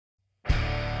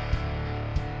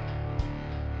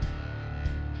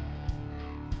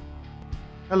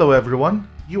Hello everyone,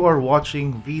 you are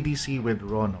watching VDC with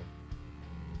Ronald.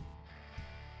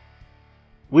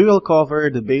 We will cover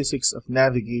the basics of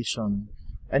navigation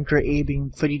and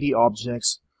creating 3D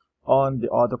objects on the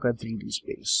AutoCAD 3D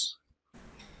space.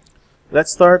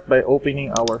 Let's start by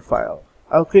opening our file.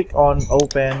 I'll click on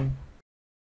Open.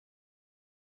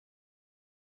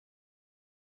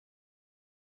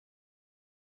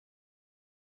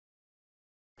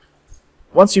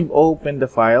 Once you've opened the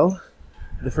file,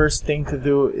 the first thing to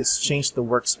do is change the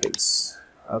workspace.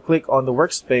 I'll click on the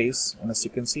workspace, and as you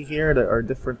can see here, there are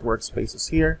different workspaces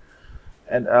here,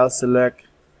 and I'll select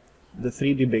the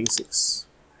 3D Basics.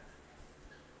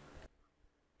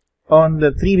 On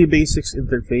the 3D Basics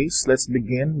interface, let's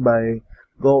begin by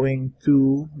going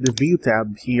to the View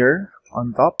tab here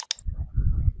on top.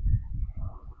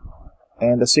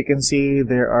 And as you can see,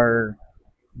 there are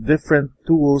different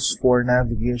tools for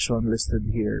navigation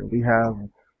listed here. We have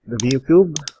the View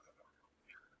Cube,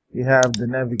 we have the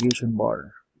navigation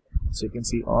bar, so you can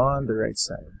see on the right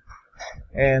side.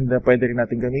 And pwede rin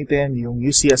natin gamitin yung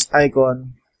UCS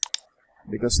icon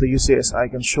because the UCS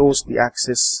icon shows the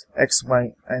axis X,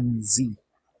 Y, and Z.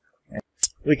 And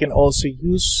we can also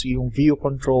use yung view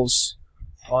controls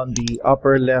on the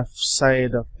upper left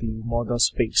side of the model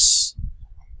space,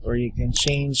 where you can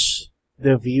change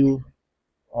the view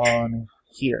on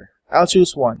here. I'll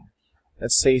choose one.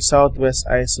 Let's say Southwest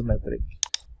Isometric.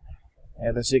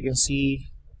 And as you can see,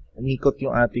 umikot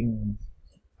yung ating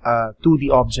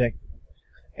 2D object.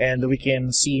 And we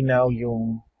can see now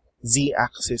yung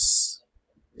Z-axis.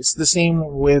 It's the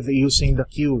same with using the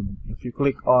cube. If you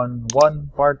click on one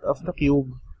part of the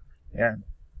cube, yan,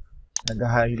 pag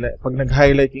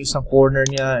nag-highlight yung isang corner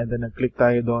niya, and then nag-click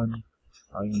tayo doon,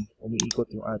 umiikot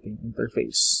yung ating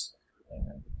interface.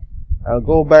 Ayan. I'll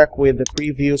go back with the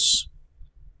previous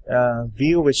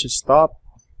view, which is top,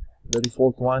 the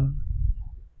default one.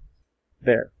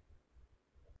 There.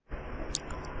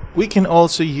 We can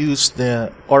also use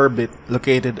the orbit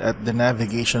located at the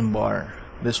navigation bar,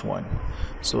 this one,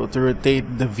 so to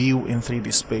rotate the view in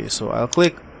 3D space. So I'll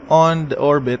click on the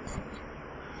orbit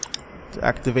to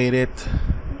activate it,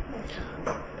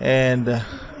 and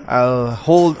I'll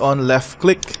hold on left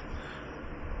click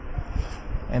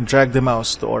and drag the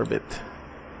mouse to orbit.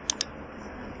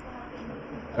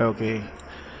 Okay.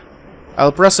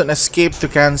 I'll press on escape to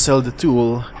cancel the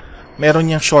tool.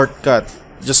 Meron niyang shortcut.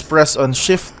 Just press on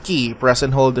shift key, press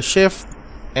and hold the shift,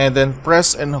 and then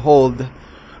press and hold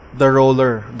the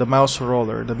roller, the mouse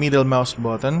roller, the middle mouse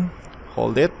button.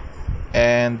 Hold it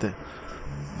and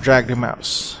drag the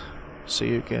mouse. So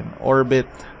you can orbit.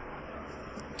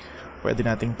 Pwede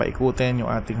nating paikutin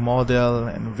yung ating model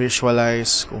and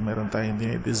visualize kung meron tayong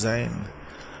design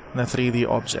na 3D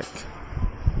object.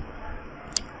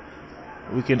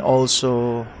 We can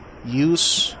also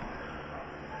use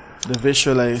the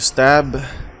Visualize tab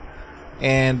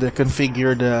and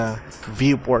configure the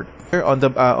viewport. Here on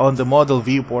the model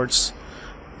viewports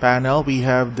panel, we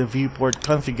have the viewport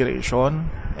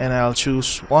configuration, and I'll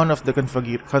choose one of the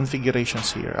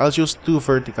configurations here. I'll choose 2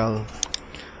 vertical.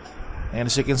 And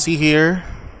as you can see here,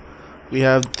 we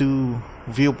have 2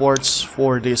 viewports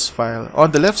for this file.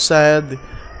 On the left side,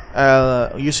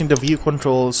 using the view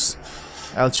controls,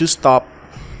 I'll choose top.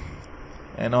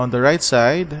 And on the right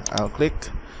side, I'll click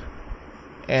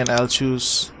and I'll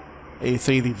choose a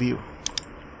 3D view.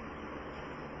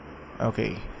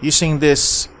 Okay, using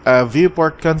this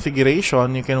viewport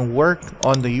configuration, you can work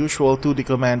on the usual 2D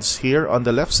commands here on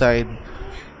the left side,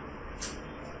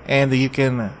 and you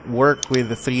can work with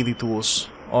the 3D tools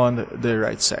on the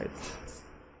right side.